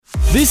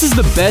This is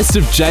the best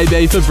of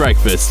JB for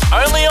breakfast.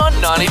 Only on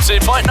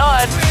 92.9.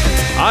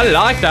 I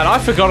like that. I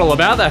forgot all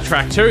about that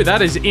track too.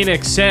 That is In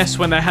Excess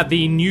when they had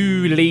the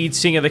new lead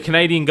singer, the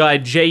Canadian guy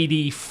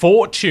JD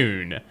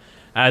Fortune,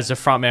 as a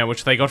frontman,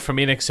 which they got from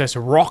In Excess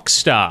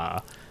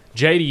Rockstar.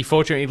 JD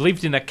Fortune, he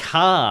lived in a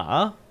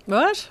car.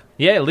 What?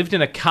 Yeah, lived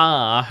in a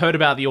car, heard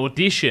about the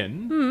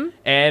audition,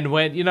 and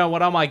went, you know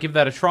what, I might give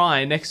that a try.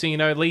 And next thing you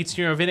know, lead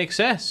singer of In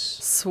Excess.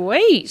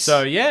 Sweet.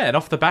 So, yeah, and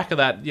off the back of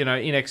that, you know,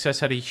 In Excess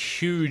had a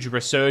huge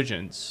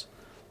resurgence.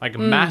 Like,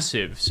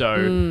 massive.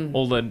 So,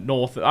 all the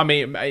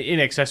In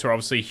Excess were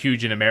obviously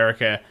huge in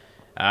America,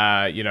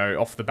 you know,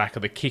 off the back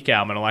of the Kick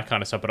album and all that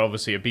kind of stuff, but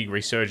obviously a big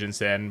resurgence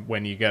then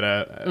when you get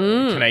a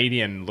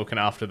Canadian looking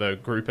after the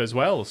group as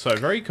well. So,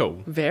 very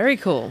cool. Very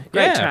cool.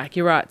 Great Yeah. track.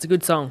 You're right. It's a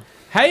good song.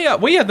 Hey,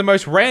 we had the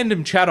most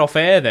random chat off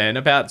air then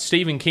about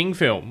Stephen King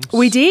films.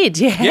 We did,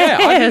 yes.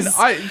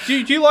 Yeah, do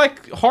you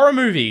like horror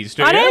movies,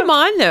 do you? I don't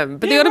mind them,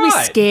 but Yeah, they got to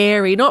right. be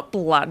scary, not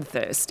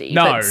bloodthirsty.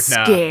 No, but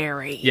nah.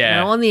 scary. Yeah.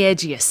 You know, on the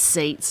edge of your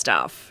seat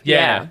stuff.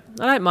 Yeah.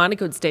 I don't mind a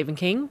good Stephen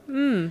King.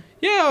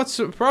 Yeah, I was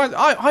surprised.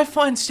 I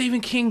find Stephen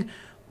King,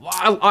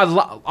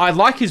 I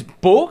like his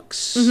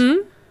books.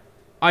 Mm-hmm.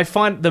 I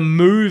find the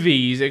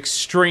movies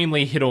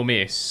extremely hit or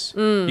miss.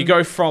 You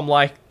go from,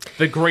 like,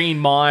 The Green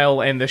Mile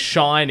and The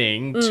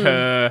Shining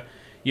to,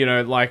 you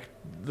know, like,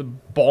 the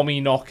Bommy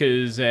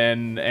Knockers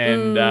and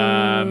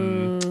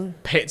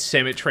Pet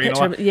Sematary.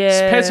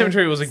 Pet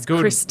Sematary was a good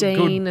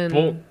Christine good and-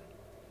 book.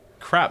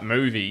 Crap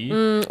movie.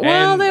 Well,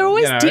 And, they're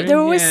always you know, they're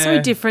always yeah.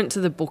 so different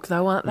to the book,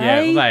 though, aren't they? Yeah,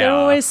 well, they They're are.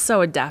 always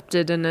so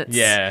adapted, and it's.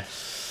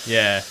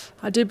 Yeah.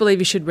 I do believe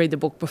you should read the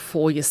book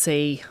before you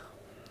see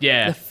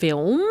Yeah. the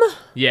film.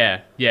 Yeah.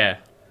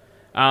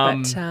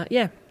 But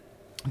yeah,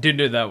 Didn't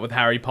do that with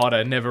Harry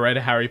Potter. Never read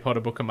a Harry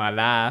Potter book in my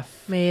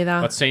life. me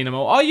either. But seen them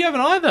all. Oh, you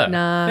haven't either?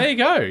 Nah. There you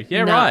go.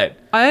 Yeah, No. right.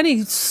 I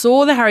only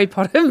saw the Harry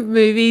Potter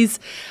movies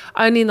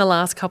only in the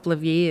last couple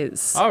of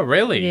years. Oh,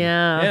 really?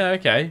 Yeah. Yeah,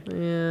 okay. Yeah.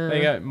 There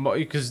you go.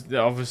 Because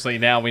obviously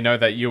now we know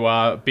that you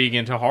are big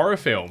into horror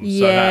films.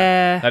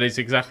 Yeah. So that is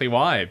exactly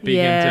why. Big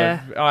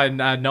Yeah. into... I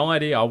had no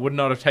idea. I would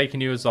not have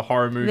taken you as a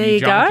horror movie There you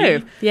junkie.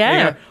 go. Yeah.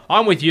 There you go.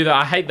 I'm with you, though.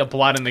 I hate the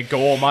blood and the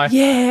gore.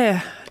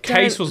 Yeah.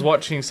 Case Don't- was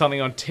watching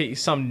something on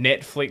some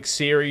Netflix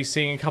series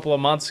thing a couple of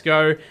months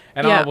ago,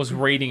 and Yeah. I was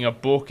reading a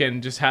book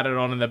and just had it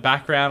on in the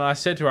background. I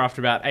said to her after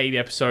about 8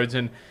 episodes,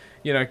 and,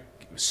 you know,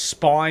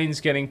 spines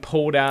getting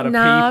pulled out of No,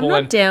 people I'm not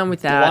and down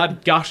with that.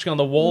 blood gushing on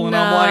the wall, and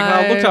I'm like,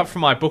 I No. looked up from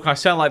my book. I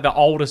sound like the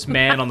oldest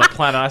man on the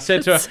planet. I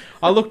said to her,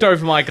 I looked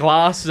over my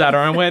glasses at her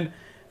and went,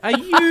 for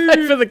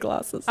 "Are the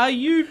glasses.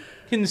 you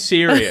fucking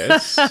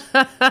serious?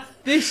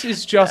 This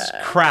is just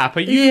crap.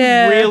 Are you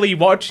Yeah. really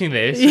watching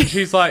this?" And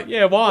she's like,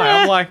 "Yeah, why?"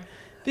 I'm like,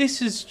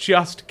 "This is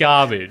just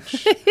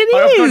garbage." It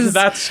I've got to is.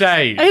 that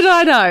stage. And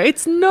I know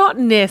it's not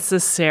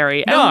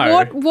necessary. No,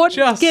 and what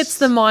just- gets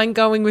the mind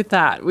going with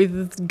that,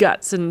 with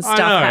guts and I stuff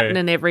know.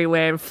 happening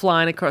everywhere and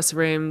flying across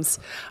rooms?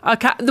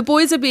 The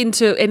boys have been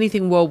to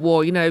anything World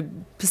War, you know,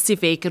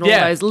 Pacific and all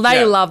Yeah, those. They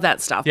yeah. love that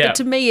stuff. Yeah. But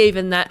to me,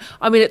 even that,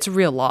 I mean, it's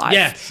real life.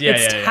 Yes, yeah,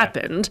 it's yeah.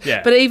 happened.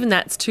 Yeah. But even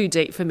that's too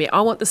deep for me. I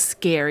want the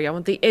scary. I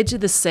want the edge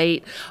of the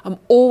seat. I'm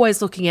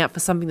always looking out for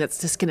something that's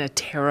just going to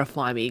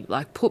terrify me,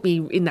 like put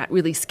me in that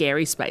really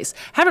scary space.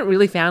 Haven't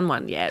really found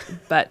one yet,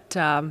 but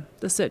the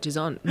search is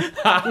on.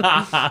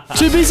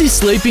 Too busy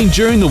sleeping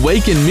during the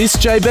week and miss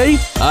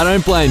JB? I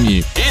don't blame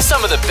you. Here's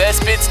some of the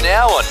best bits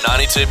now on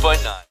 92.9.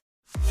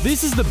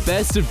 This is the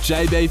best of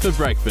JB for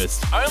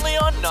breakfast. Only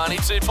on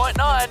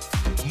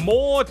 92.9.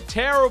 More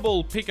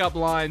terrible pickup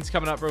lines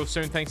coming up real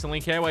soon, thanks to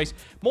Link Airways.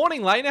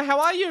 Morning, Lena. How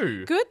are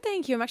you? Good,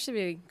 thank you. I'm actually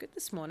really good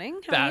this morning.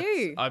 How are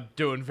you? I'm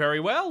doing very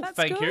well, That's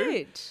thank you.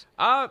 good.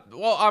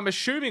 Well, I'm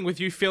assuming with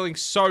you feeling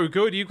so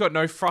good, you've got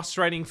no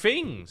frustrating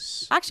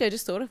things. Actually, I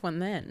just thought of one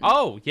then.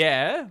 Oh,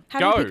 yeah.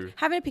 Go.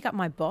 Having to pick up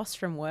my boss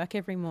from work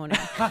every morning.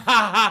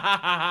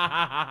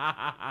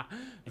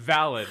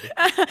 Valid.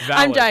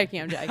 I'm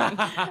joking.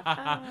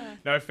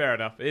 No, fair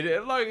enough.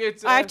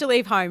 It's. I have to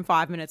leave home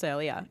 5 minutes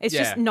earlier. It's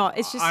just not.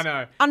 It's just I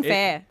know.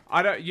 unfair.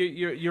 I don't.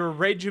 You're a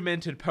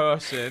regimented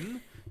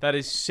person that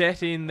is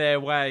set in their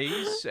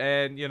ways,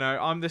 and you know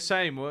I'm the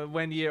same.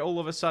 When you all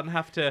of a sudden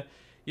have to,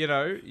 you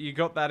know, you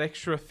got that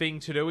extra thing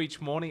to do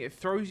each morning, it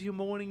throws your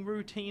morning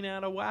routine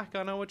out of whack.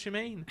 I know what you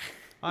mean.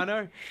 I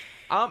know.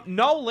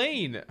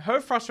 Nolene, her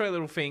frustrating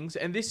little things,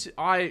 and this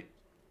I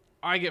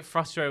get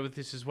frustrated with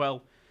this as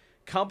well.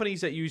 Companies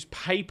that use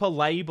paper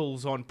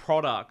labels on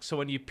products, so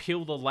when you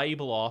peel the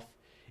label off,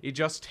 it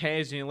just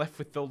tears and you're left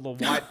with the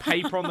white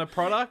paper on the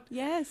product.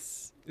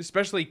 Yes.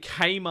 Especially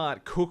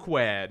Kmart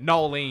cookware.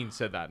 Nolene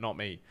said that, not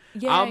me.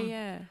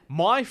 Yeah.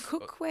 My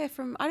Cookware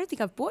from. I don't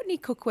think I've bought any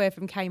cookware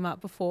from Kmart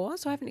before,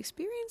 so I haven't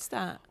experienced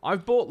that.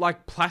 I've bought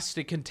like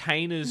plastic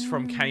containers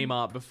from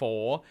Kmart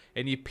before,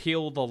 and you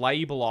peel the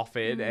label off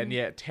it, and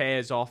yeah, it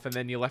tears off, and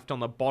then you're left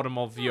on the bottom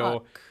of your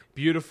Fuck.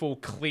 beautiful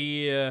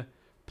clear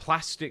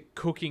plastic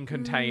cooking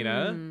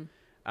container.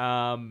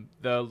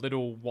 The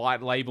little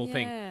white label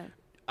thing. Yeah.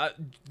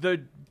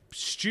 The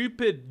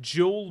stupid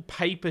dual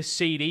paper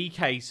CD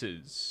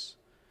cases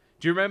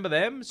Do you remember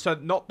them? So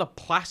not the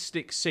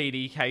plastic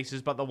CD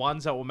cases, but the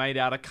ones that were made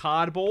out of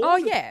cardboard. Oh,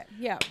 yeah.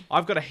 Yeah.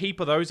 I've got a heap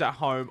of those at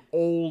home,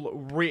 all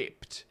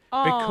ripped,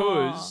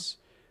 because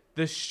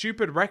the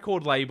stupid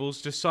record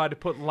labels decide to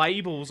put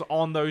labels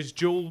on those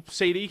dual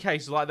CD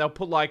cases. Like they'll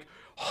put like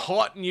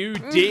hot new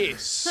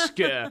disc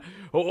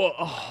or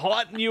a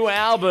hot new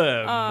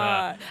album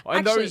and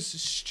actually- those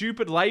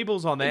stupid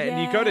labels on there,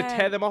 and you go to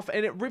tear them off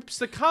and it rips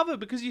the cover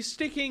because you're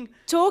sticking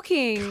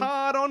Talking.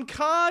 card on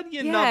card,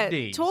 you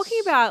nubdies. Talking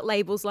about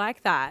labels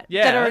like that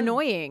Yeah. that are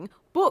annoying.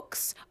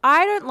 Books.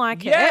 I don't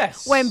like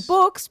Yes. it when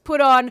books put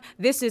on,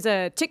 this is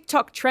a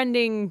TikTok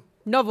trending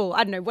novel.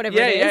 I don't know, whatever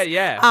it is.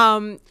 Yeah.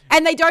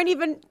 And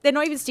they're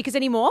not even stickers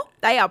anymore.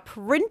 They are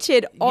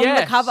printed on the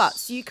Yes. cover,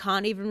 so you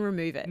can't even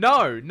remove it.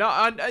 No,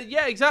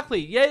 yeah, exactly.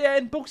 Yeah,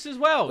 and books as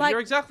well. Like, You're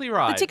exactly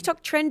right. The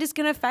TikTok trend is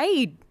going to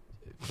fade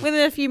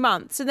within a few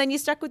months, and then you're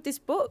stuck with this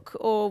book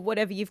or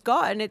whatever you've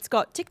got, and it's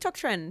got TikTok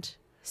trend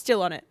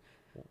still on it.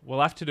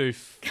 We'll have to do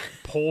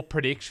poor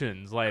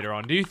predictions later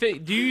on. Do you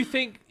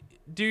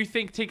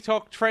think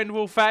TikTok trend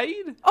will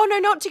fade? Oh, no,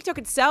 not TikTok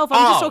itself.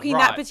 I'm just talking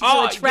that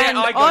particular trend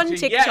I got on you.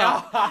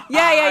 TikTok.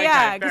 Yeah.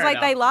 Yeah. Okay, Because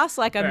fair they enough. last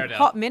like Fair a enough.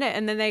 hot minute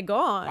and then they're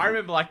gone. I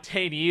remember like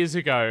 10 years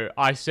ago,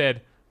 I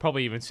said,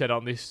 probably even said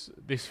on this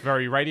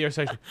very radio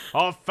station,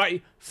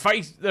 the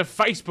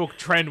Facebook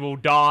trend will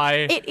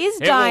die. It is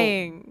will-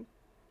 dying.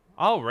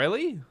 Oh,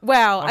 really?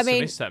 Well, Must I have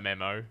mean, missed that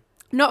memo.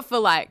 not for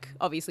like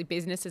obviously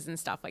businesses and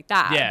stuff like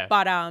that. Yeah.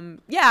 But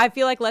I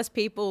feel like less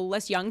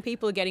young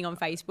people are getting on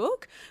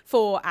Facebook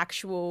for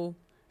actual.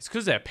 It's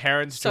because their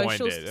parents joined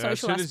Social- it. And as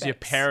social soon as your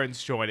aspects.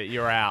 parents join it,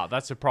 you're out.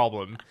 That's a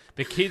problem.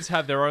 The kids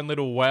have their own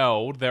little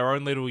world, their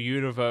own little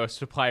universe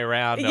to play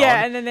around on.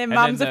 Yeah, and then their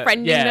mums are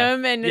friending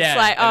them, and it's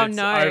like, oh and it's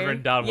no, over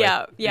and done with.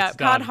 Yeah, It's can't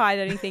done. hide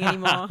anything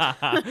anymore.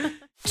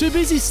 Too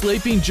busy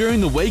sleeping during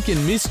the week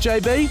and miss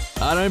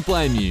JB? I don't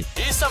blame you.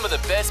 Here's some of the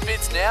best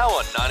bits now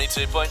on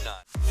 92.9.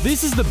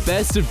 This is the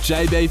best of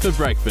JB for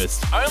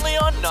breakfast. Only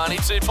on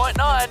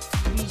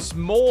 92.9.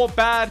 More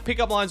bad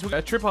pickup lines.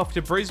 A trip off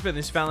to Brisbane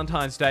this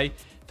Valentine's Day.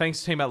 Thanks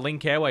to the team at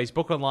Link Airways.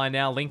 Book online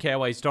now,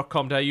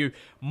 linkairways.com.au.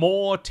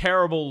 More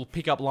terrible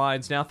pickup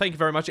lines now. Thank you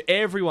very much,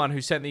 everyone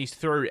who sent these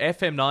through,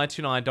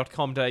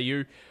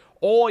 fm929.com.au.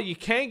 Or you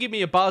can give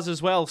me a buzz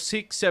as well,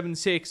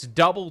 676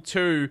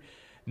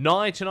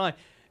 2299.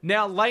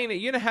 Now, Lena,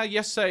 you know how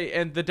yesterday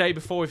and the day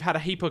before we've had a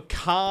heap of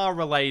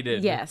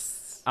car-related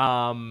Yes.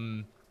 How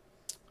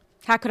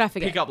How could I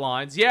forget? pickup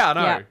lines. Yeah, I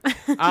know.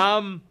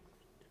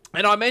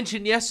 And I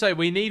mentioned yesterday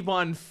we need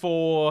one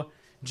for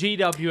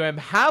GWM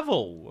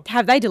Havel.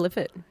 Have they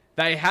delivered?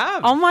 They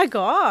have. Oh my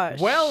gosh.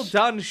 Well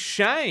done,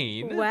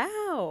 Shane.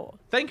 Wow.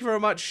 Thank you very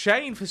much,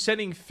 Shane, for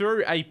sending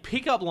through a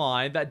pickup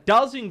line that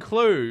does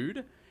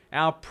include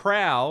our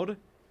proud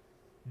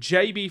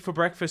JB for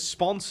Breakfast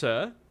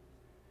sponsor,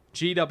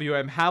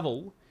 GWM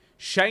Havel.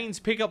 Shane's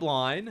pickup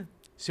line.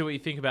 See what you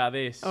think about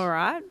this. All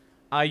right.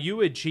 Are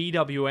you a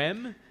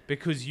GWM?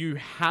 Because you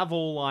have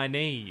all I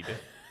need.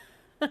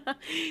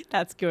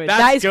 That's good. That's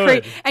That is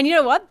good. And you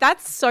know what?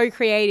 That's so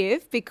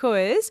creative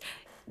because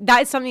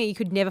that is something that you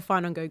could never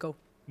find on Google.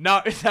 No,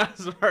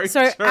 that's very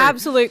So true.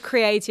 absolute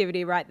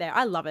creativity right there.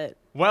 I love it.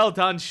 Well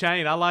done,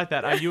 Shane. I like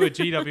that. Are you a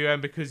GWM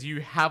because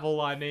you have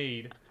all I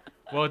need?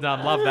 Well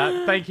done. Love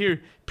that. Thank you.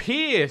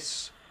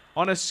 Pierce,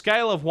 on a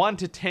scale of 1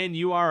 to 10,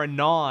 you are a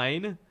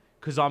 9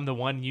 because I'm the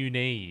one you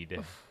need.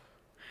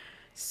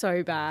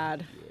 So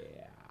bad.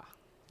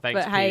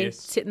 Thanks, But hey,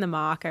 Pierce. it's hitting the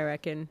mark, I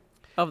reckon,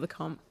 of the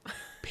comp.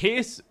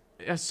 Pierce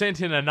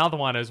sent in another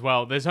one as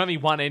well. There's only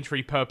one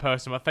entry per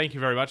person, but thank you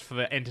very much for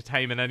the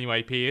entertainment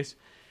anyway, Pierce.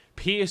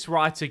 Pierce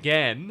writes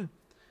again,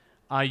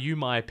 are you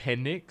my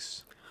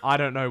appendix? I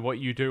don't know what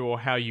you do or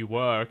how you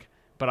work,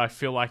 but I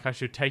feel like I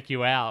should take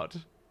you out.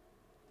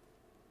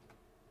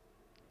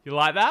 You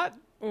like that?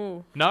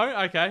 Ooh.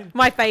 No? Okay.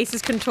 My face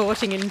is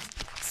contorting in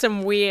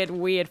some weird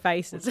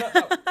faces.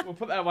 We'll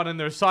put that one in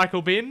the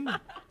recycle bin.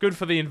 Good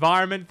for the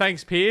environment.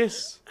 Thanks,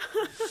 Pierce.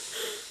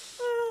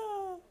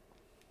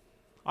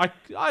 I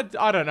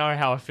don't know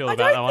how I feel I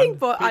about that don't one.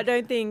 think, I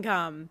don't think I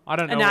don't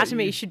know what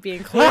anatomy you- should be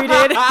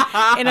included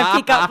in a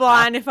pickup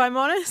line, if I'm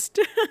honest.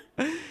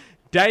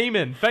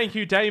 Damon. Thank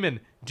you, Damon.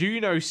 Do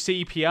you know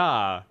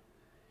CPR?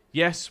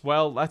 Yes,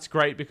 well, that's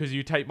great because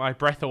you take my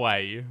breath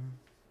away.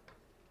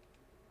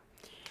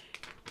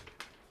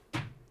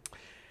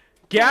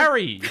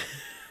 Gary.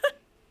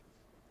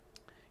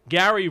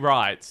 Gary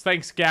writes,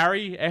 thanks,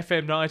 Gary,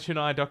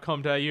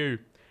 fm929.com.au.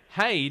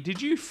 Hey,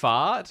 did you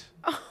fart?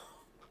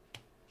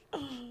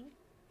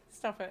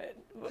 Stop it.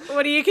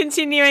 What are you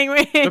continuing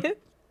with?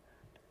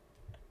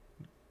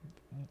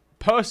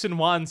 Person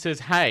 1 says,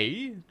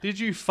 hey, did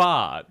you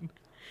fart?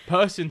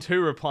 Person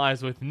 2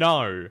 replies with,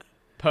 no.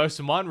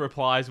 Person 1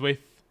 replies with,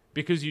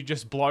 because you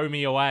just blow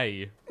me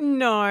away.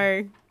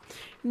 No.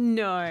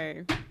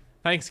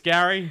 Thanks,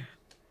 Gary.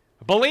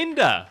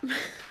 Belinda.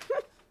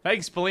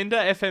 Thanks, Belinda,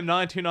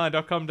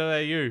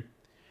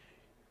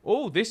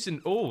 fm929.com.au. This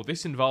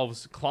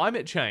involves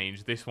climate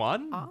change, this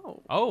one.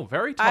 Oh,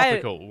 very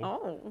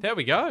topical. There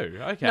we go.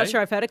 Okay. Not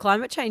sure I've heard a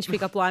climate change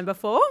pickup line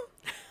before.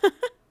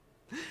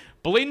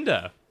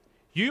 Belinda,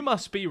 you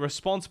must be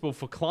responsible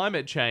for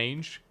climate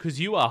change because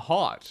you are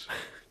hot.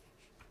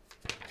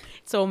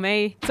 It's all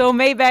me. It's all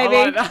me, baby.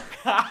 I like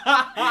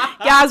that.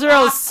 Guys are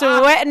all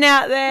sweating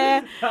out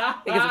there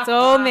because it's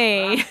all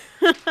me.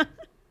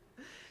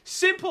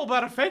 Simple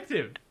but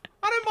effective.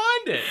 I don't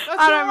mind it. That's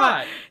I don't all right.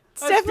 mind.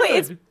 It's That's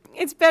definitely good.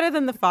 it's better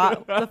than the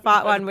fart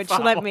one, which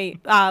left me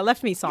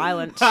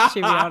silent. To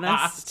be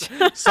honest,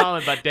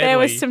 Silent but deadly. there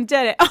was some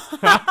dead air.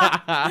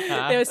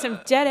 There was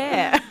some dead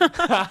air.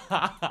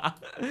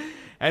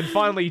 And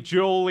finally,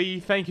 Julie.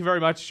 Thank you very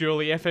much,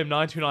 Julie.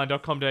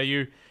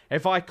 fm929.com.au.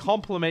 If I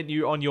compliment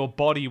you on your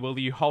body, will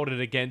you hold it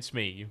against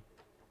me?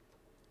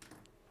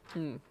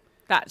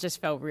 That just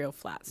fell real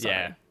flat.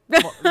 Sorry.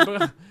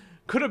 Yeah.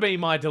 Could have been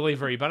my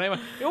delivery, but anyway,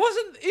 it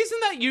wasn't. Isn't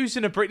that used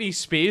in a Britney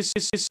Spears?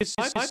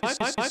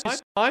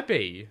 Might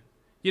be.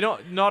 You're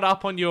not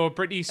up on your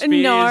Britney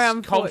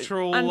Spears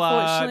cultural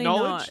unfortunately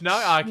knowledge?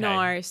 not. No? Okay.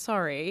 No,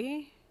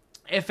 sorry.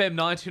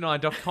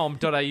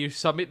 fm929.com.au.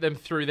 Submit them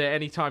through there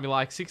anytime you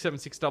like.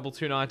 676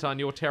 2299,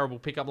 your terrible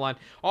pickup line.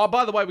 Oh,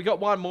 by the way, we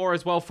got one more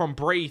as well from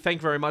Bree.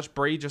 Thank you very much,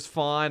 Bree. Just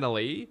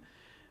finally.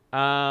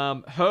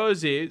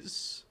 Hers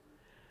is...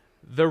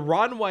 The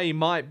runway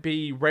might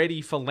be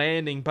ready for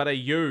landing, but are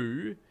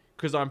you?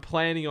 Because I'm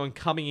planning on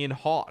coming in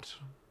hot.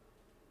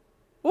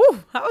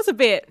 Ooh, that was a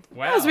bit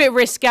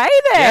risque there.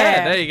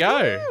 Yeah, there you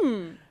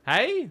go.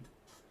 Hey?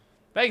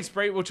 Thanks,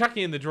 Bree. We'll chuck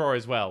you in the drawer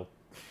as well.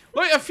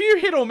 Look, a few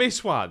hit or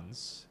miss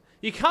ones.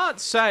 You can't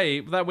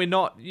say that we're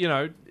not,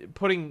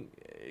 giving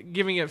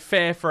it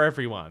fair for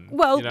everyone.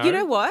 Well, you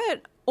know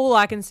what? All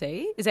I can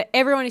see is that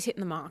everyone is hitting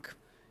the mark.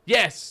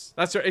 Yes,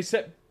 that's right.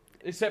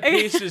 Except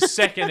Pierce's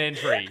second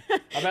entry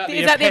about the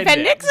Is that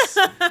appendix.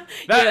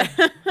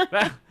 the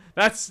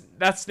appendix?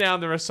 That's now in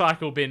the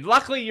recycle bin.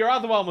 Luckily, your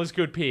other one was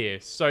good,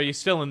 Pierce, so you're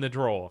still in the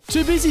drawer.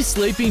 Too busy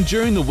sleeping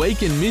during the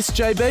week and miss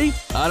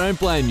JB? I don't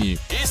blame you.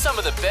 Here's some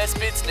of the best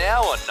bits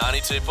now on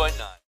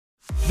 92.9.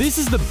 This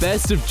is the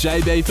best of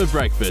JB for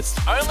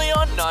breakfast. Only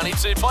on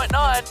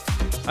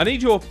 92.9. I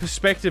need your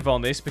perspective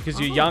on this because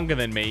you're younger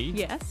than me.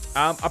 Yes.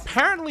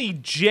 Apparently,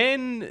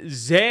 Gen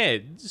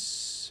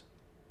Zs.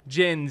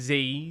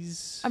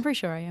 I'm pretty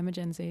sure I am a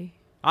Gen Z.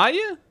 Are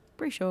you?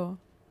 Pretty sure.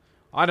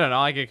 I don't know.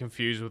 I get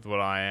confused with what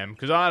I am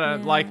because I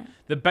don't like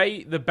the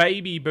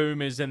baby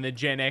boomers and the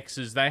Gen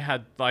Xers. They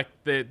had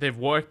they've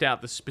worked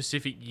out the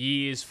specific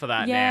years for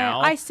that now.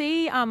 I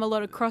see a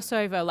lot of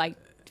crossover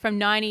from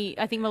 90.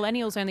 I think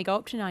millennials only go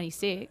up to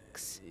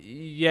 96.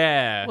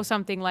 Yeah. Or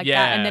something like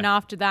that. And then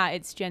after that,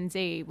 it's Gen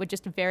Z. We're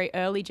just a very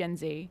early Gen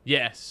Z.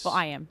 Yes. Well,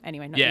 I am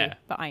anyway. Not you,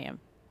 but I am.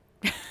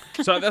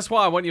 So that's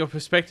why I want your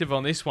perspective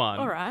on this one.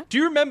 All right. Do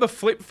you remember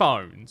flip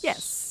phones?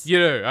 Yes. You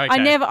do? Okay. I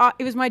never.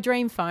 It was my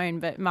dream phone,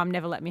 but Mum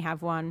never let me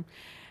have one.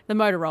 The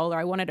Motorola.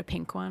 I wanted a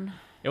pink one.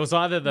 It was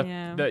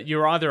either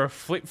you're either a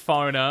flip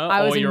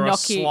phoner or you're a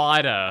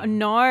slider.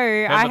 No,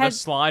 Remember I had the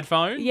slide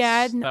phones?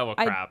 Yeah, they were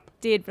crap. I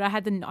did, but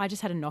I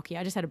just had a Nokia.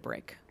 I just had a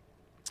brick.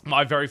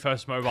 My very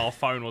first mobile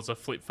phone was a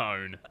flip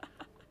phone.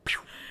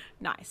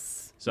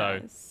 Nice.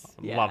 So,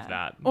 love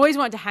that. Always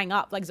wanted to hang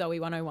up, like Zoe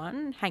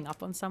 101, hang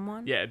up on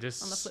someone. Yeah,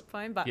 just... on the flip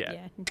phone, but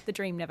the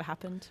dream never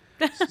happened.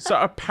 So,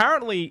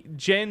 apparently,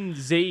 Gen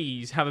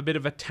Zs have a bit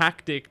of a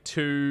tactic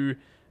to,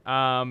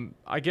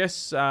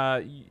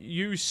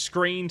 use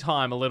screen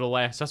time a little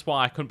less. That's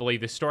why I couldn't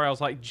believe this story. I was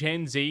like,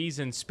 Gen Zs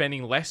and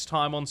spending less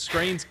time on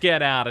screens?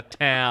 Get out of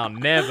town.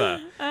 Never.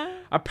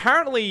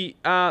 Apparently,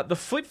 the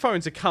flip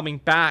phones are coming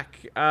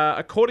back,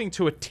 according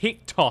to a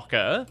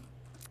TikToker.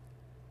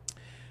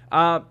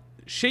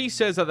 She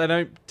says that they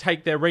don't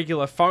take their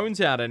regular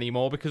phones out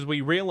anymore because we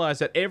realize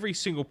that every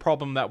single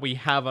problem that we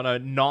have on a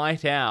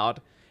night out,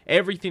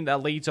 everything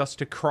that leads us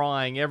to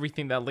crying,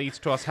 everything that leads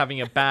to us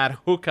having a bad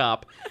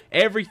hookup,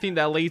 everything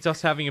that leads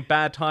us having a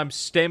bad time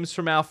stems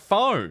from our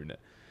phone.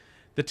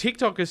 The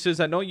TikToker says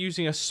that not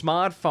using a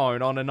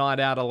smartphone on a night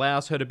out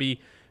allows her to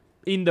be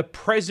in the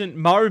present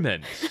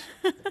moment.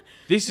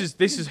 This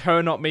is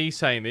her, not me,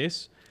 saying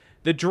this.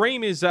 The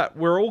dream is that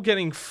we're all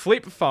getting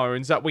flip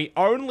phones that we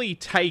only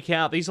take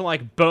out. These are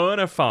like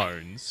burner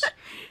phones.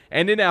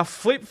 And in our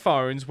flip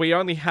phones, we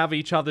only have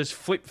each other's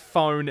flip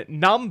phone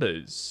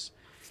numbers.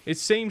 It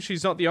seems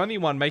she's not the only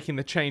one making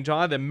the change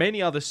either.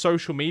 Many other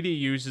social media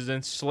users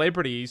and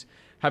celebrities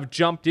have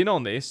jumped in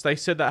on this. They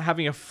said that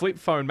having a flip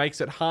phone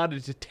makes it harder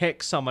to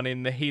text someone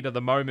in the heat of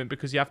the moment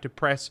because you have to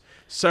press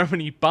so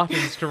many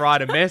buttons to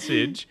write a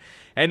message.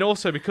 And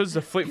also because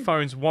the flip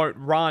phones won't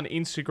run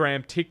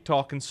Instagram,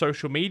 TikTok, and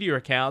social media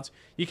accounts,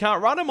 you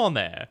can't run them on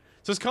there.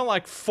 So it's kind of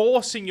like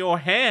forcing your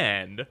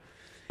hand.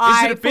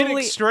 Is it a bit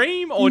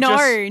extreme or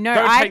don't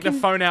take the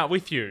phone out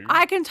with you?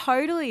 I can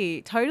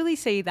totally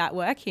see that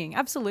working.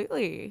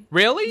 Absolutely.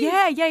 Really?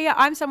 Yeah.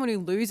 I'm someone who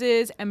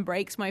loses and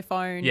breaks my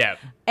phone. Yeah.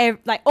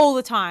 All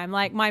the time.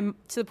 To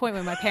the point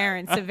where my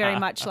parents are very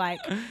much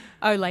like,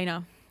 oh,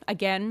 Lena.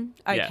 Again,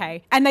 okay.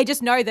 Yeah. And they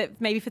just know that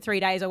maybe for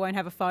 3 days I won't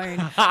have a phone,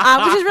 which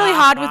is really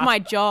hard with my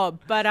job.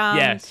 But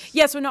I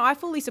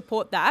fully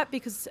support that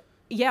because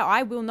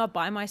I will not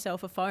buy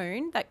myself a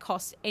phone that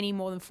costs any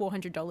more than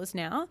 $400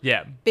 now.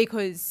 Yeah.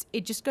 Because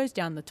it just goes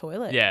down the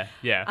toilet. Yeah.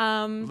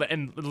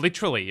 And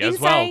literally as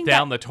in well, saying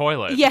down that- the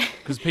toilet. Yeah.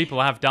 Because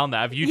people have done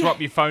that. Have you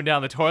dropped your phone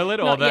down the toilet?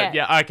 Not yet.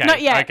 Yeah, okay.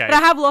 Not yet, Okay. but I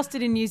have lost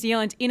it in New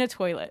Zealand in a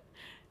toilet.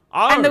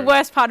 Oh. And the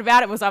worst part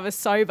about it was I was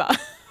sober.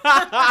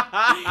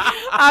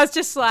 I was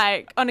just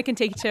like on a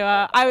Kentucky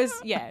tour.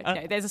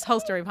 There's this whole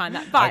story behind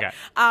that. But,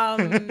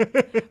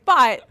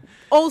 but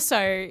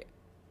also,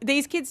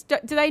 these kids, do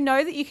they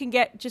know that you can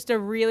get just a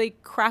really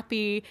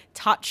crappy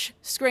touch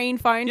screen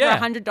phone Yeah.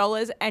 for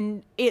 $100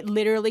 and it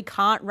literally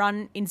can't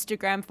run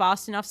Instagram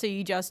fast enough, so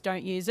you just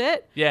don't use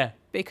it? Yeah.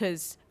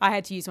 Because I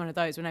had to use one of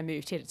those when I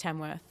moved here to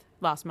Tamworth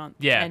last month.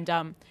 Yeah.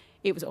 And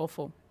it was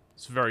awful.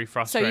 It's very So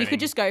frustrating. you could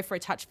just go for a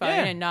touch phone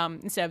Yeah.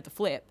 and instead of the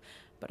flip.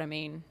 But I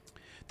mean,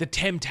 the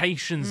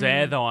temptation's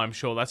there, though, I'm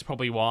sure. That's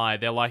probably why.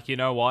 They're like, you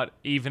know what?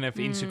 Even if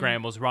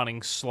Instagram was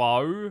running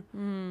slow,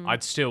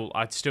 I'd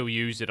still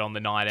use it on the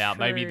night out.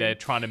 Maybe True. they're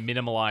trying to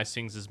minimize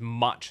things as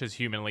much as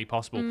humanly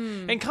possible.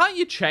 And can't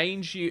you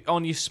change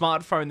on your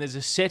smartphone? There's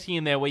a setting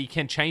in there where you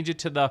can change it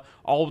to the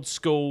old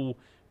school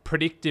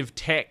predictive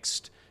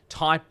text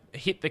type,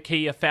 hit the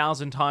key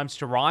 1,000 times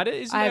to write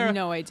it. I have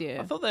no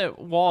idea. I thought there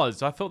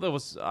was. I thought there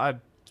was.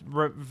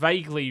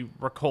 Vaguely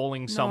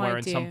recalling somewhere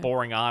in some idea.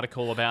 boring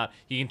article about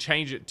you can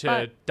change it to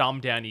But- dumb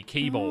down your Oh,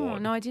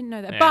 keyboard. no, I didn't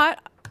know that. Yeah. But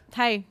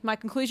hey, my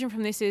conclusion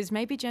from this is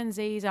maybe Gen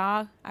Zs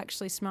are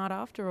actually smart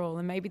after all,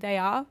 and maybe they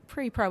are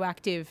pretty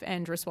proactive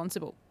and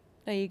responsible.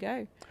 There you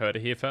go. Heard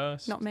it here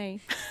first. Not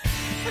me.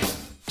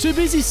 Too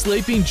busy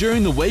sleeping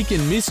during the week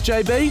and miss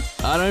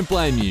JB? I don't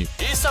blame you.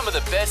 Here's some of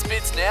the best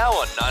bits now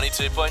on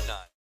 92.9.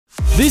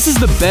 This is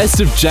the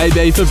best of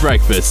JB for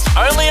breakfast.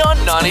 Only on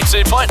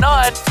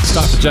 92.9.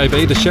 Start for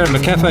JB to share a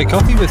McCafe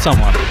coffee with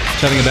someone,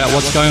 chatting about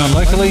what's going on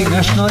locally,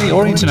 nationally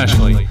or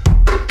internationally.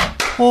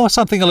 Or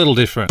something a little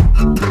different.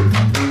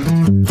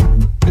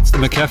 It's the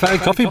McCafe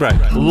Coffee Break.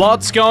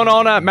 Lots going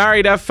on at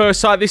Married at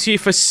First Sight this year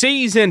for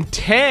season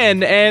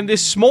 10. And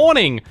this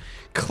morning,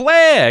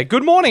 Claire,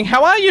 good morning.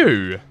 How are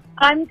you?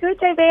 I'm good,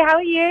 JB. How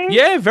are you?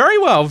 Yeah, very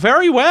well,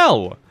 very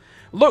well.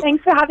 Look,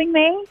 Thanks for having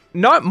me.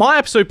 no, my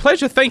absolute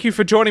pleasure. Thank you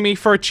for joining me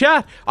for a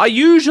chat. I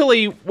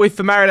usually, with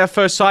the Married at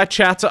First Sight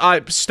chats,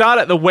 I start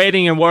at the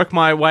wedding and work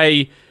my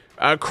way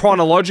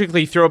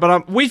chronologically through it.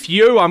 But with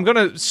you, I'm going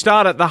to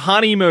start at the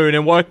honeymoon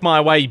and work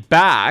my way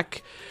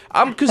back.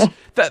 Because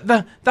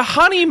the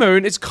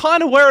honeymoon is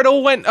kind of where it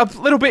all went a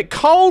little bit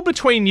cold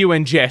between you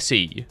and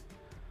Jessie.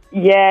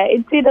 Yeah,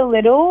 it did a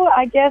little.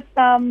 I guess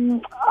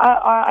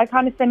I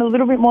kind of spent a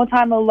little bit more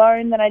time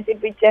alone than I did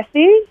with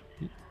Jessie.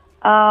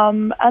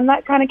 And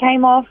that kind of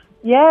came off,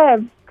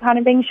 kind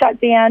of being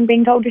shut down,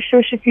 being told to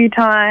shush a few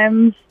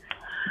times.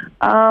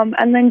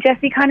 And then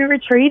Jessie kind of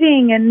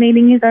retreating and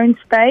needing his own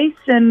space.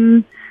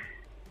 And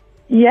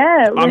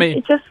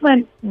it just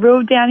went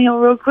real downhill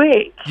real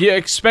quick. You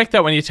expect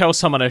that when you tell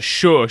someone to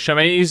shush. I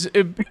mean, he's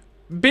a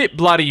bit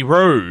bloody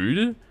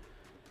rude.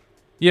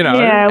 You know,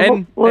 Yeah,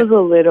 and was a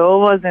little,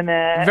 wasn't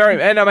it?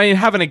 and I mean,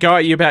 having a go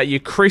at you about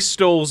your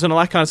crystals and all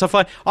that kind of stuff.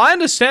 Like, I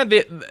understand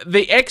that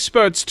the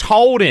experts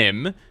told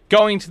him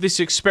going to this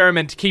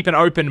experiment to keep an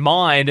open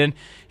mind, and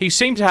he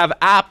seemed to have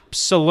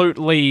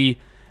absolutely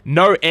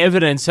no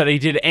evidence that he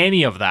did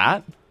any of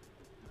that.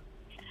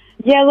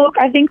 Yeah, look,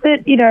 I think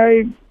that,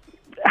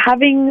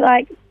 having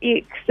like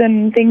icks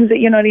and things that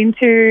you're not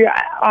into,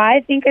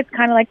 I think it's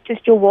kind of like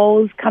just your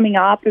walls coming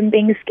up and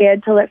being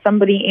scared to let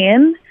somebody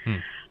in.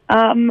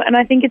 And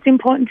I think it's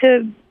important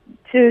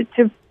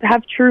to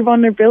have true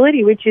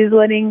vulnerability, which is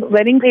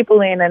letting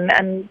people in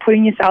and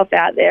putting yourself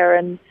out there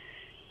and,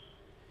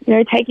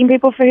 taking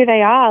people for who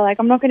they are. Like,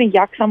 I'm not going to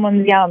yuck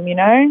someone's yum,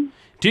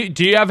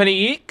 Do you have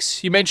any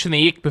icks? You mentioned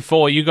the ick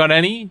before. You got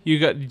any?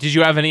 Did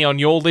you have any on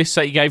your list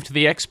that you gave to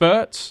the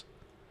experts?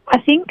 I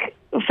think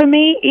for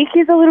me, ick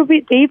is a little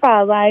bit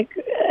deeper. Like,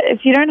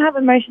 if you don't have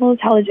emotional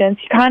intelligence,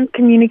 you can't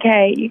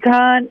communicate, you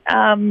can't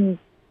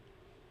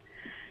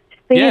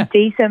be a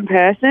decent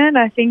person.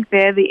 I think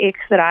they're the icks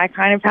that I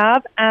kind of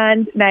have.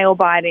 And nail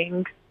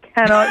biting.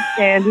 Cannot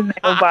stand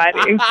nail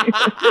biting.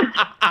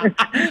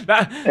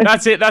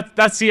 That's it.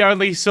 That's the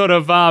only sort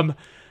of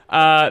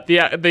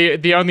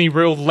the only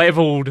real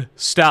leveled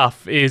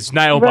stuff is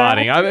nail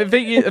biting. I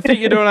think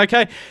you're doing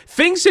okay.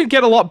 Things didn't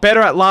get a lot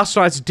better at last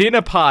night's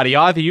dinner party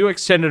either. You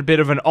extended a bit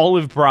of an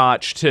olive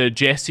branch to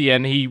Jesse,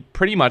 and he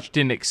pretty much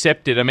didn't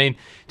accept it. I mean,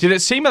 did it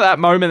seem at that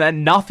moment that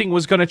nothing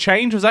was going to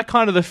change? Was that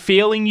kind of the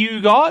feeling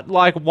you got?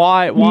 Like,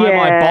 why am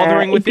I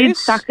bothering with this? It did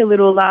this? suck a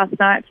little last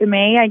night for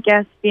me. I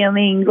guess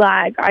feeling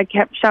like I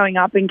kept showing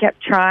up and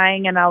kept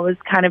trying, and I was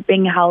kind of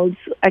being held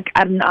like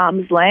at an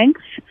arm's length.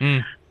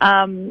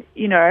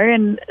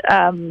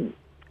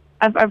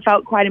 I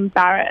felt quite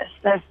embarrassed.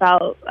 I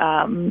felt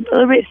a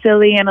little bit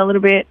silly and a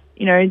little bit,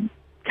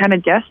 kind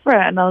of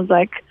desperate. And I was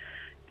like,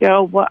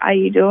 girl, what are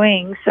you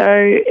doing? So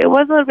it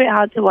was a little bit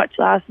hard to watch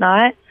last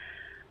night.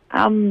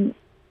 And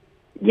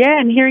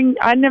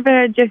I never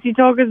heard Jesse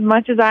talk as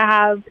much as I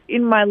have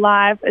in my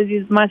life, as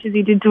much as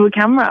he did to a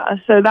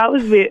camera. So that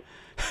was a bit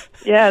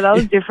Yeah, that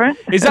was different.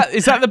 Is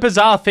that the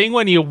bizarre thing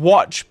when you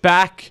watch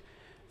back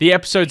the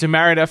episodes of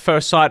Married at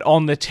First Sight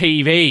on the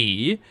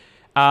TV,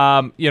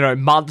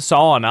 months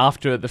on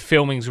after the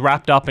filming's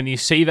wrapped up, and you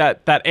see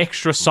that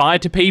extra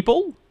side to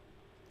people?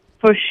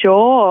 For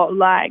sure.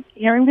 Like,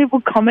 hearing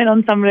people comment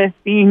on some of their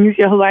things,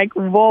 you're like,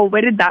 whoa,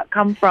 where did that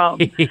come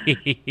from?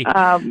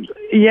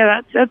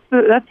 Yeah, that's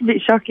a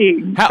bit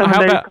shocking.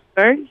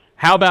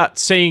 How about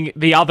seeing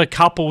the other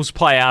couples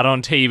play out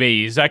on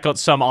TV? Has that got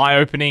some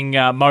eye-opening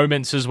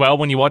moments as well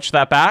when you watch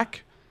that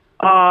back?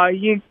 Oh,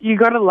 you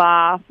got to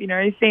laugh,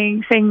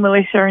 seeing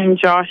Melissa and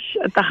Josh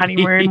at the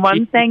honeymoon.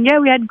 One saying, yeah,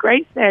 we had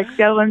great sex.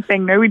 The other one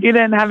saying, no, we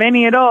didn't have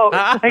any at all.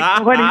 It's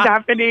like, what is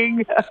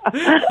happening?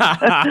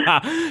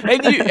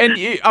 and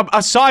you,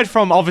 aside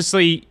from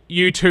obviously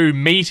you two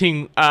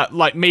meeting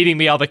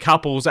the other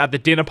couples at the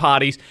dinner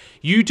parties,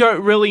 you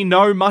don't really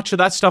know much of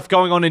that stuff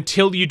going on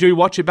until you do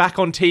watch it back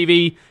on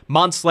TV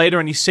months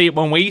later and you see it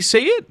when we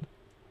see it?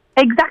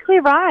 Exactly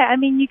right. I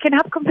mean, you can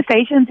have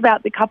conversations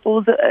about the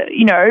couples,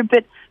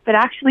 but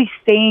actually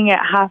seeing it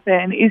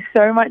happen is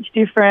so much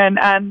different,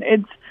 and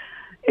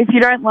if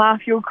you don't laugh,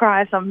 you'll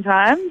cry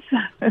sometimes.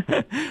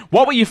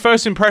 What were your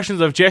first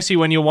impressions of Jesse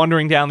when you were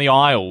wandering down the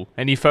aisle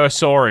and you first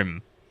saw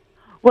him?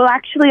 Well,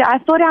 actually, I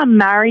thought our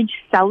marriage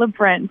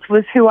celebrant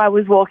was who I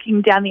was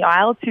walking down the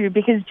aisle to,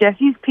 because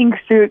Jesse's pink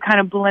suit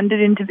kind of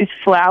blended into this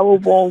flower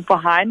wall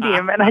behind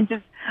him, and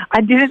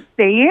I didn't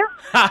see him.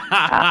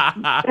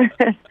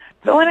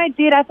 But when I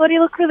did, I thought he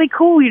looked really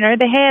cool,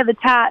 the hair, the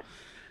tats,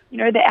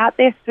 the out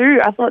there suit.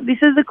 I thought, this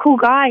is a cool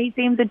guy. He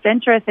seems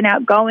adventurous and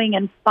outgoing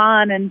and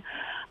fun, and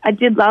I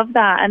did love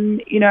that.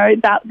 And,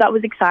 that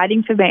was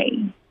exciting for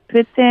me.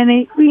 But then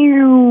it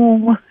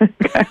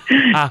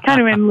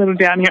kind of went a little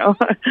downhill.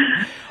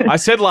 I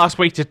said last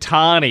week to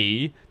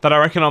Tani that I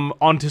reckon I'm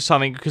onto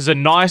something, because the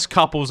nice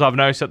couples I've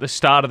noticed at the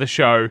start of the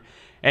show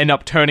end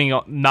up turning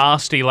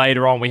nasty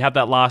later on. We had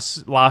that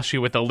last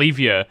year with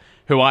Olivia,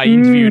 who I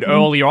interviewed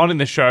earlier on in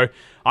the show.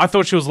 I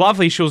thought she was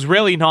lovely. She was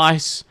really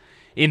nice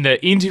in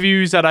the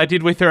interviews that I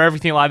did with her,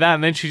 everything like that,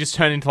 and then she just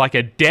turned into like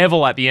a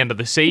devil at the end of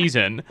the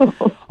season.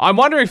 I'm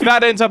wondering if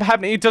that ends up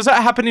happening. Does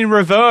that happen in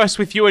reverse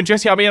with you and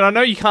Jesse? I mean, I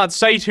know you can't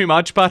say too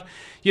much, but,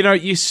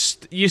 you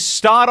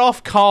start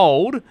off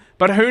cold,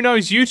 but who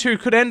knows, you two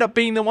could end up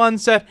being the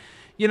ones that,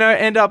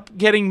 end up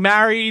getting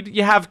married,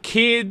 you have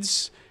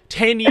kids,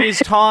 10 years'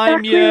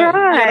 time,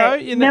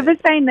 right. Never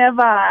say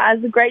never,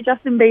 as the great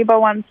Justin Bieber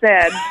once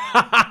said.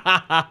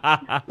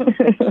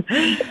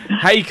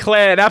 Hey,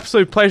 Claire, an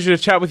absolute pleasure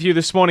to chat with you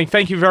this morning.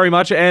 Thank you very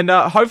much, and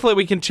hopefully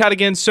we can chat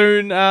again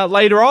soon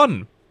later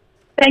on.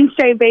 Thanks,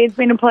 JB. It's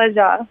been a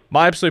pleasure.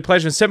 My absolute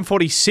pleasure.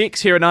 7:46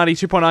 here at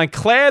 92.9.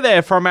 Claire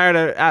there from Married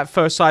at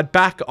First Sight,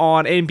 back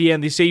on NBN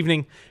this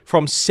evening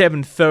from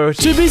 7:30.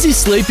 Too busy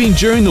sleeping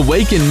during the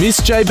week and miss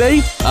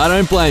JB? I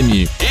don't blame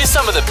you. Here's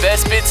some of the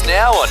best bits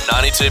now on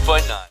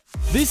 92.9.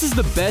 This is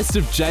the best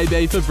of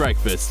JB for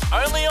breakfast.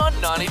 Only on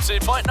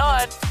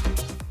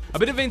 92.9. A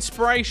bit of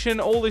inspiration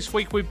all this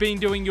week. We've been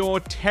doing your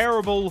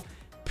terrible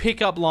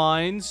pickup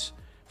lines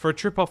for a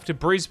trip off to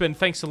Brisbane,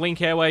 thanks to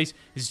Link Airways.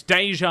 It's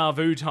deja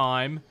vu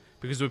time,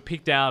 because we've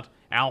picked out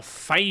our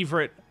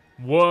favourite,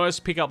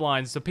 worst pickup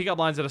lines. The pickup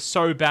lines that are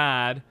so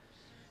bad,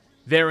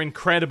 they're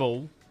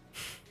incredible.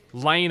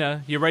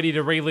 Lena, you ready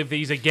to relive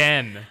these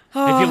again?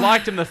 If you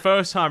liked them the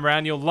first time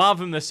round, you'll love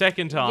them the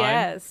second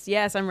time.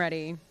 Yes, I'm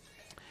ready.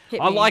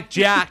 I like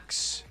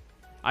Jack's.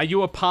 Are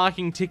you a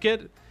parking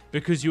ticket?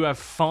 Because you have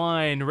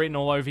fine written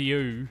all over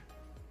you.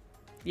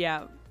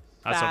 Yeah.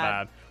 That's not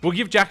bad. We'll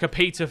give Jack a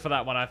pizza for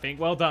that one, I think.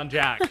 Well done,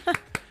 Jack.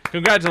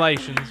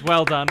 Congratulations.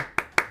 Well done.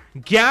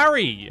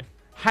 Gary,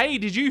 hey,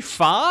 did you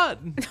fart?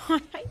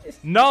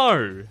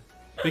 No.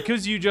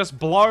 Because you just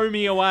blow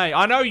me away.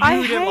 I know you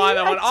didn't like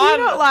that one. I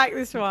do not like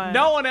this one.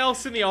 No one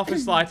else in the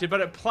office liked it, but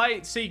it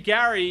played... See,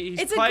 Gary,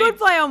 it's a good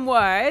play on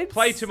words.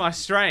 Play to my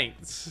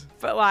strengths.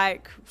 But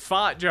like...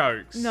 Fart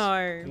jokes.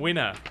 No.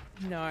 Winner.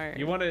 No.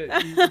 You want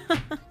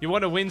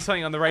to win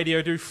something on the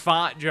radio, do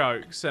fart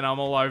jokes, and I'm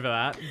all over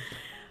that.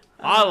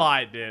 I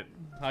liked it.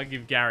 I'll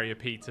give Gary a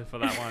pizza for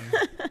that one.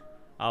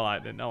 I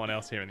liked it. No one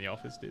else here in the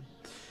office did.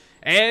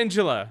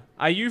 Angela,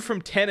 are you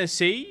from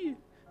Tennessee?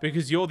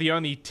 Because you're the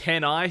only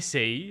 10 I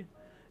see.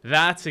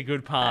 That's a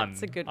good pun.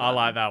 That's a good one. I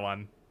like that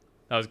one.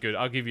 That was good.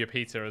 I'll give you a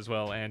pizza as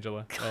well,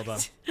 Angela. Well done.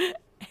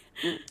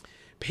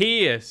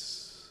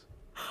 Pierce.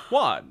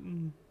 What?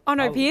 Oh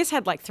no, Pierce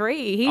had like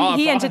 3.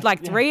 He entered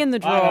like 3 in the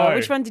draw.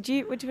 Which one did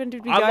we go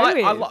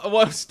with?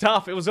 Well, it's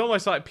tough. It was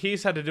almost like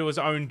Pierce had to do his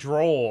own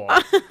draw.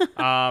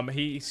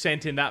 He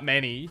sent in that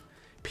many.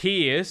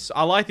 Pierce,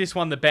 I like this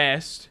one the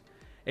best.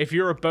 If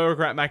you're a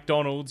burger at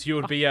McDonald's, you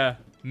would be a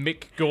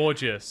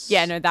McGorgeous.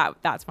 Yeah, no,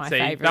 that's my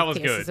favorite. That was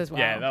Pierce's good. As well.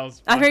 Yeah, that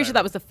was. I'm pretty sure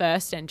that was the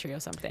first entry or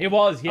something. It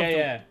was.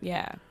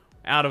 Yeah.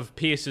 Out of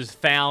Pierce's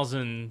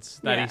thousands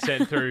that he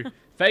sent through.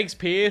 Thanks,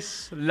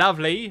 Pierce.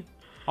 Lovely.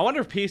 I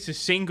wonder if Pierce is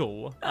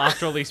single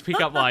after all these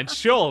pickup lines.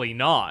 Surely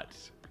not.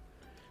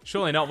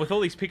 Surely not. With all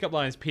these pickup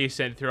lines Pierce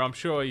sent through, I'm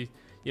sure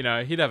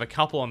he'd have a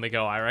couple on the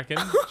go, I reckon.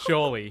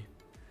 Surely.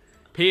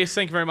 Pierce,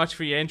 thank you very much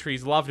for your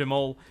entries. Loved them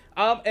all.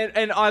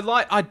 And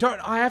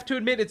I have to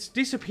admit, it's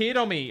disappeared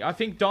on me. I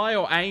think Di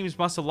or Ames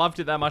must have loved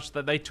it that much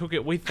that they took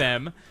it with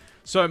them.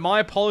 So my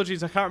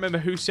apologies, I can't remember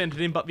who sent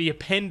it in, but the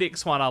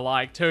appendix one I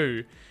like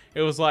too.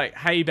 It was like,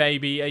 hey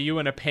baby, are you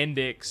an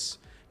appendix?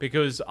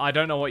 Because I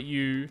don't know what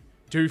you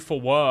do for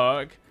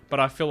work, but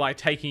I feel like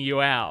taking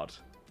you out.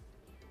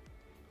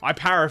 I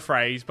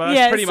paraphrase, but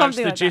that's pretty much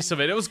the gist of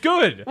it. It was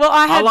good. Well,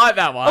 I like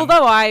that one.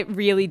 Although I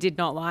really did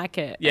not like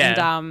it.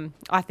 Yeah. And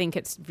I think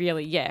it's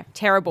really,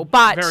 terrible.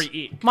 But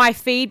very ick. My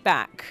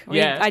feedback,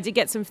 I did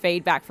get some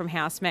feedback from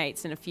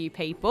housemates and a few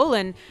people,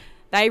 and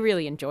they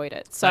really enjoyed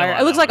it. So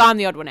it looks like I'm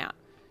the odd one out.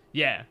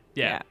 Yeah.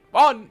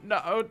 Oh,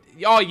 no.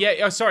 Oh,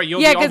 yeah. Oh, sorry. You're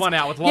the odd one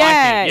out with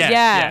liking it.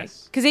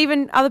 Yes. Because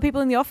even other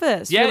people in the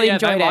office really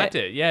enjoyed it. They liked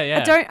it.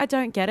 Yeah. I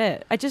don't get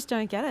it. I just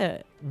don't get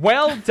it.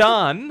 Well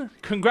done.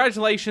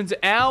 Congratulations.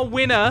 Our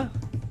winner,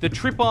 the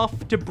trip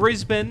off to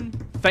Brisbane.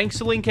 Thanks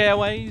to Link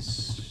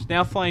Airways.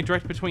 Now flying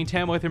direct between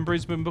Tamworth and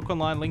Brisbane. Book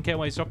online,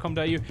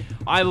 linkairways.com.au.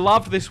 I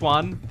loved this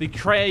one. The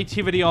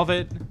creativity of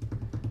it.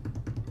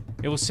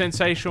 It was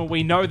sensational.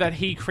 We know that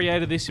he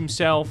created this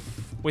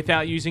himself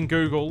without using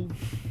Google.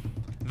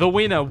 The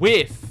winner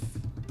with...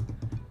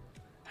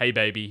 Hey,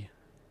 baby.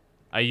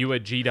 Are you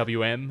a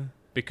GWM?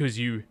 Because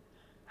you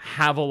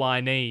have all I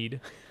need.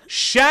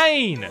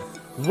 Shane!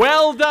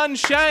 Well done,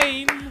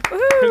 Shane!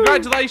 Woo-hoo.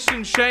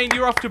 Congratulations, Shane.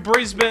 You're off to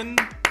Brisbane.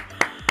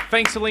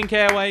 Thanks to Link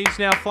Airways,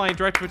 now flying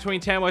direct between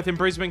Tamworth and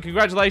Brisbane.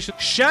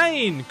 Congratulations.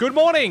 Shane, good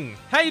morning.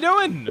 How you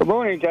doing? Good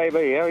morning,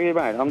 JB. How are you,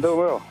 mate? I'm doing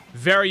well.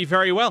 Very,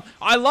 very well.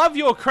 I love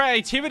your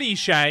creativity,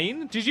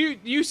 Shane. Did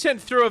you sent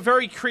through a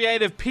very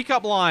creative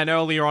pickup line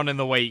earlier on in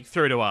the week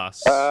through to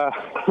us? Yeah,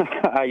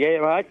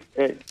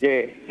 mate.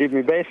 Did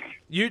my best.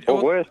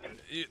 Or worst.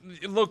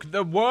 Look,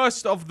 the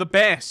worst of the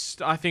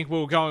best, I think we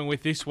were going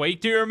with this week.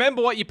 Do you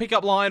remember what your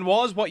pickup line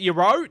was, what you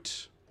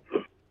wrote?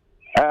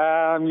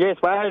 Yes,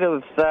 mate. It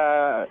was,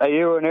 are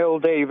you an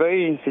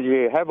LDV? Did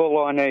you have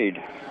all I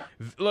need?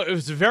 Look, it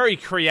was very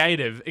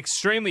creative,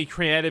 extremely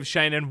creative,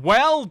 Shane, and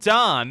well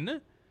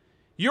done.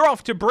 You're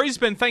off to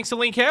Brisbane thanks to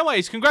Link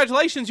Airways.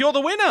 Congratulations, you're the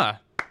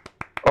winner.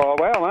 Oh,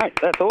 wow, mate.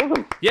 That's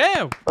awesome.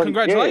 Yeah,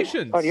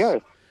 congratulations.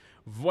 Adios.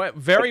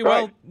 Very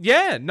well.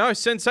 Yeah, no,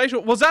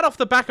 sensational. Was that off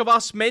the back of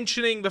us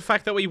mentioning the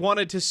fact that we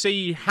wanted to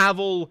see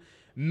Havel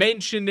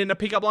mentioned in a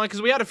pickup line?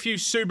 Because we had a few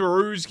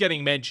Subarus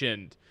getting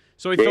mentioned.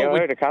 So we thought I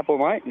heard a couple,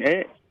 mate.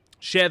 Yeah.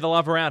 Share the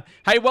love around.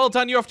 Hey, well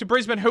done. You're off to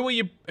Brisbane. Who will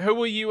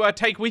you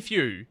take with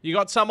you? You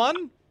got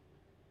someone?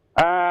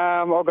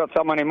 I've got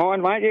someone in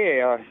mind, mate.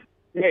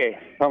 Yeah,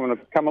 someone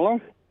to come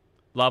along.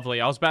 Lovely.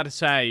 I was about to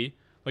say,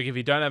 look, if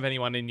you don't have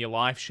anyone in your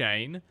life,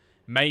 Shane,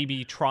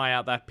 maybe try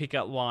out that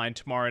pickup line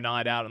tomorrow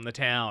night out in the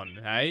town.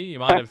 Hey, you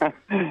might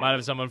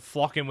have someone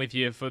flocking with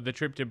you for the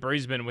trip to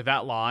Brisbane with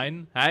that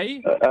line.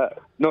 Hey,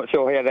 not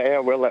sure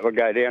how well that would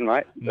go down,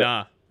 mate.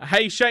 Nah.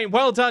 Hey, Shane,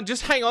 well done.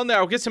 Just hang on there.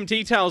 I'll get some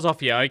details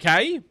off you,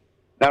 okay?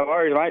 No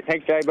worries, mate.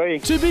 Thanks,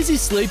 JB. Too busy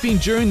sleeping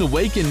during the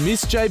week and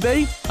miss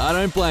JB? I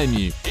don't blame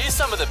you. Here's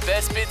some of the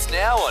best bits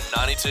now on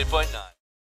 92.9.